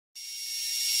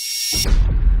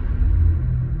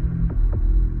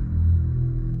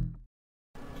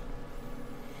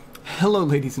Hello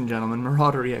ladies and gentlemen,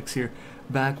 MarauderEX here,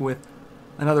 back with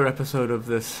another episode of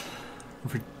this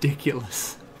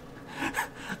ridiculous...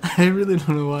 I really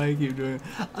don't know why I keep doing it.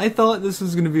 I thought this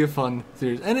was going to be a fun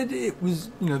series, and it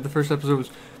was, you know, the first episode was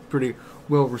pretty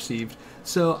well received,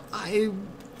 so I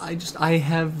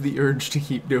have the urge to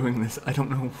keep doing this. I don't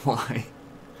know why,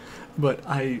 but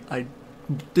I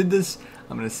did this.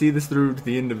 I'm going to see this through to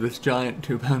the end of this giant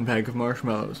 2-pound bag of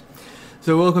marshmallows.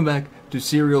 So welcome back to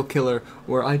Serial Killer,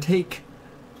 where I take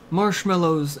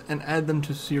marshmallows and add them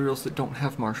to cereals that don't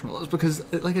have marshmallows. Because,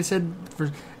 like I said,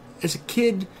 as a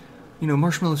kid, you know,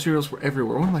 marshmallow cereals were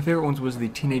everywhere. One of my favorite ones was the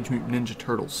Teenage Mutant Ninja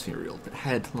Turtles cereal that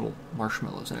had little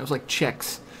marshmallows, and it was like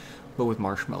Chex, but with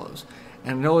marshmallows.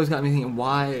 And it always got me thinking,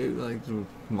 why, like,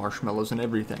 marshmallows and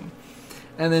everything?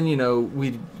 And then, you know,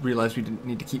 we realized we didn't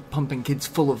need to keep pumping kids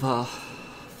full of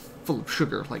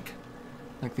sugar, like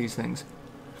these things.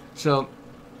 So,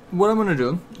 what I'm going to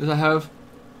do is I have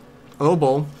a little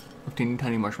bowl of teeny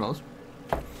tiny marshmallows.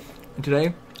 And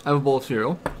today, I have a bowl of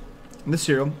cereal. And this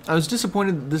cereal, I was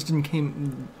disappointed that this didn't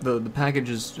came, the package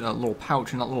is a little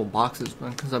pouch and not little boxes,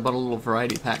 because I bought a little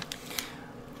variety pack.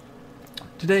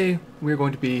 Today, we're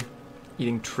going to be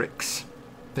eating Trix.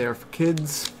 They are for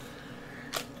kids,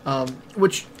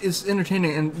 which is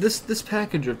entertaining. And this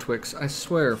package of Twix, I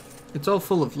swear, it's all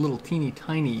full of little teeny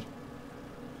tiny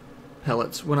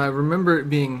pellets. When I remember it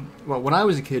being, well, when I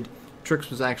was a kid, Trix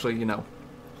was actually, you know,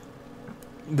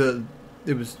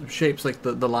 it was shapes like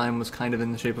the lime was kind of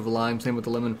in the shape of a lime, same with the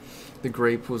lemon. The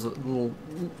grape was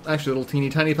actually little teeny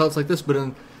tiny pellets like this, but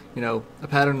in, you know, a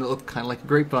pattern that looked kind of like a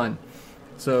grapevine.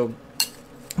 So,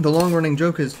 the long-running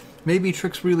joke is, maybe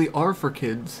Trix really are for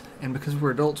kids, and because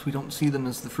we're adults, we don't see them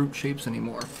as the fruit shapes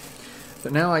anymore.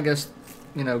 But now, I guess,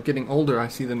 you know, getting older, I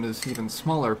see them as even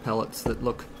smaller pellets that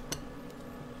look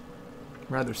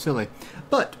rather silly.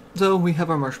 But, so we have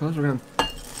our marshmallows. We're going to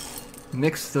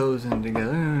mix those in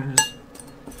together. Just,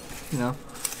 you know,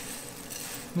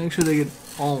 make sure they get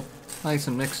all nice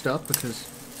and mixed up, because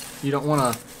you don't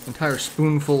want an entire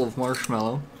spoonful of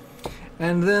marshmallow.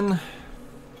 And then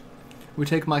we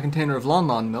take my container of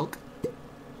Lon milk.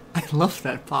 I love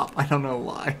that pop. I don't know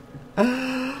why.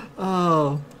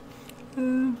 Oh.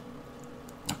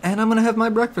 And I'm going to have my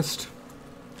breakfast.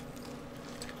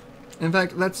 In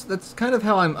fact, that's kind of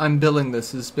how I'm billing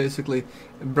this, is basically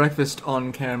breakfast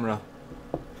on camera.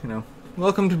 You know,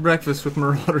 welcome to breakfast with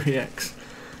MarauderEX.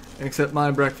 Except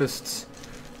my breakfasts,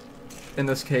 in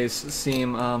this case,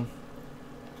 seem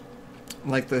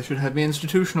like they should have been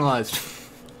institutionalized.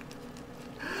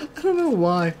 I don't know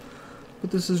why,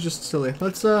 but this is just silly.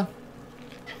 Let's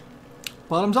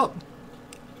bottoms up.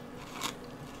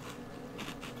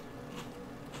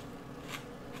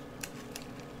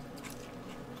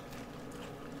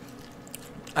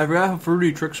 I forgot how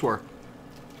fruity Trix were.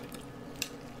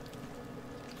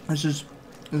 This is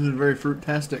very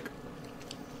fruit-tastic.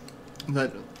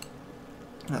 That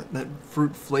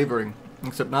fruit flavoring,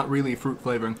 except not really fruit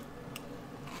flavoring.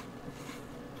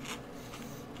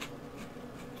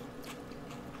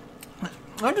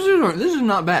 This is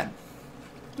not bad.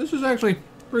 This is actually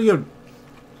pretty good.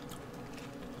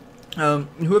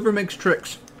 Whoever makes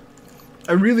Trix,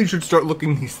 I really should start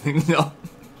looking these things up.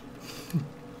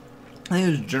 I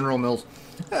think it's General Mills.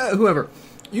 Whoever.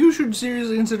 You should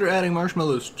seriously consider adding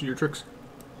marshmallows to your Trix.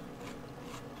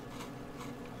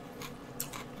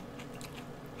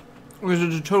 Because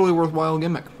it's a totally worthwhile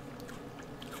gimmick.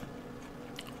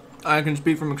 I can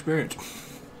speak from experience.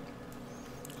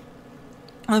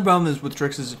 The problem is with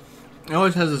Trix is it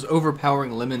always has this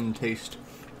overpowering lemon taste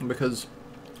because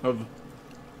of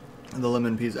the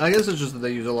lemon piece. I guess it's just that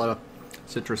they use a lot of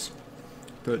citrus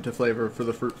to flavor for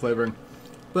the fruit flavoring.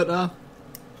 But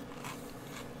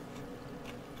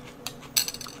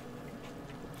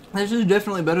this is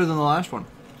definitely better than the last one.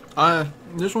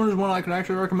 This one is one I can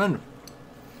actually recommend.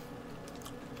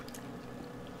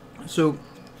 So,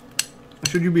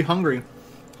 should you be hungry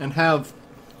and have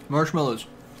marshmallows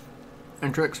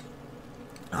and Trix,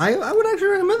 I would actually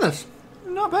recommend this.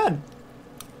 Not bad.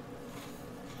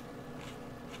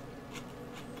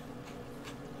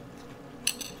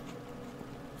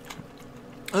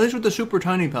 At least with the super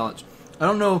tiny pellets. I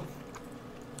don't know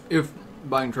if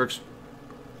buying Trix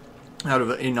out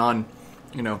of a non,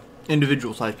 you know,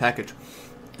 individual size package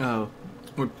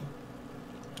would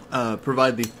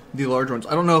provide the large ones.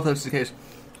 I don't know if that's the case,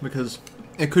 because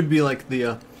it could be like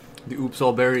the Oops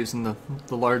All Berries and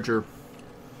the larger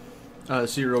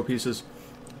cereal pieces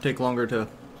take longer to,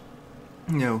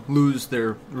 you know, lose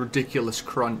their ridiculous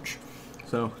crunch.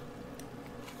 So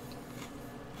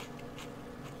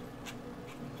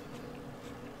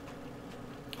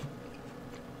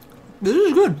This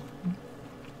is good.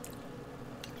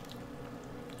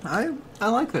 I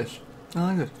like this. I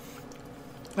like this.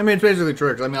 I mean, it's basically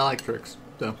Trix. I mean, I like Trix.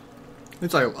 So,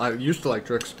 it's like, I used to like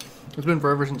Trix. It's been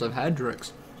forever since I've had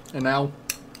Trix. And now,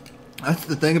 that's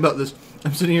the thing about this.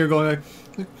 I'm sitting here going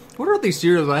like, what are these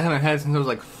cereals I haven't had since I was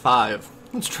like 5?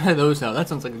 Let's try those out. That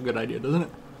sounds like a good idea, doesn't it?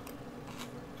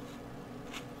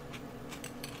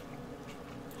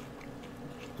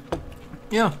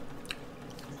 Yeah.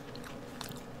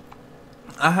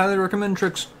 I highly recommend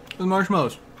Trix with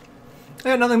marshmallows. I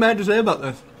got nothing bad to say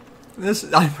about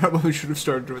this. I probably should have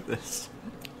started with this.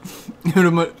 It would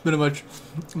have been a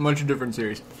much different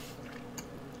series.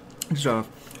 So,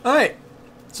 alright.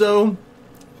 So,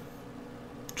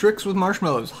 Trix with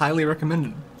marshmallows, highly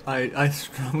recommended. I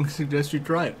strongly suggest you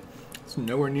try it. It's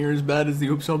nowhere near as bad as the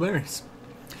Oops All Berries.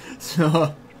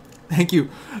 So, thank you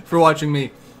for watching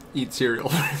me eat cereal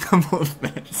for a couple of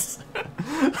minutes.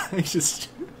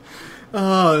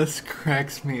 Oh, this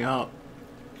cracks me up.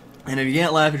 And if you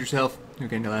can't laugh at yourself, you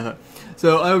can't laugh at.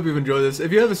 So I hope you've enjoyed this.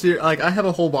 If you have a cereal, like I have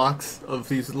a whole box of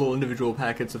these little individual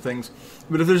packets of things.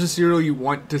 But if there's a cereal you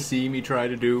want to see me try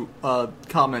to do,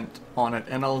 comment on it,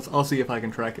 and I'll see if I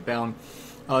can track it down.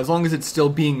 As long as it's still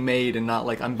being made and not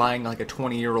like I'm buying like a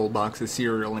 20-year-old box of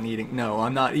cereal and eating. No,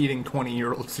 I'm not eating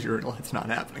 20-year-old cereal. It's not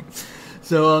happening.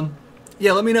 So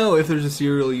yeah, let me know if there's a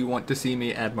cereal you want to see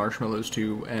me add marshmallows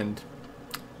to, and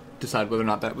decide whether or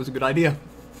not that was a good idea.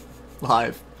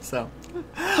 Live. So,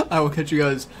 I will catch you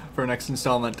guys for our next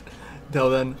installment. Till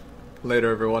then,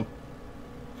 later everyone.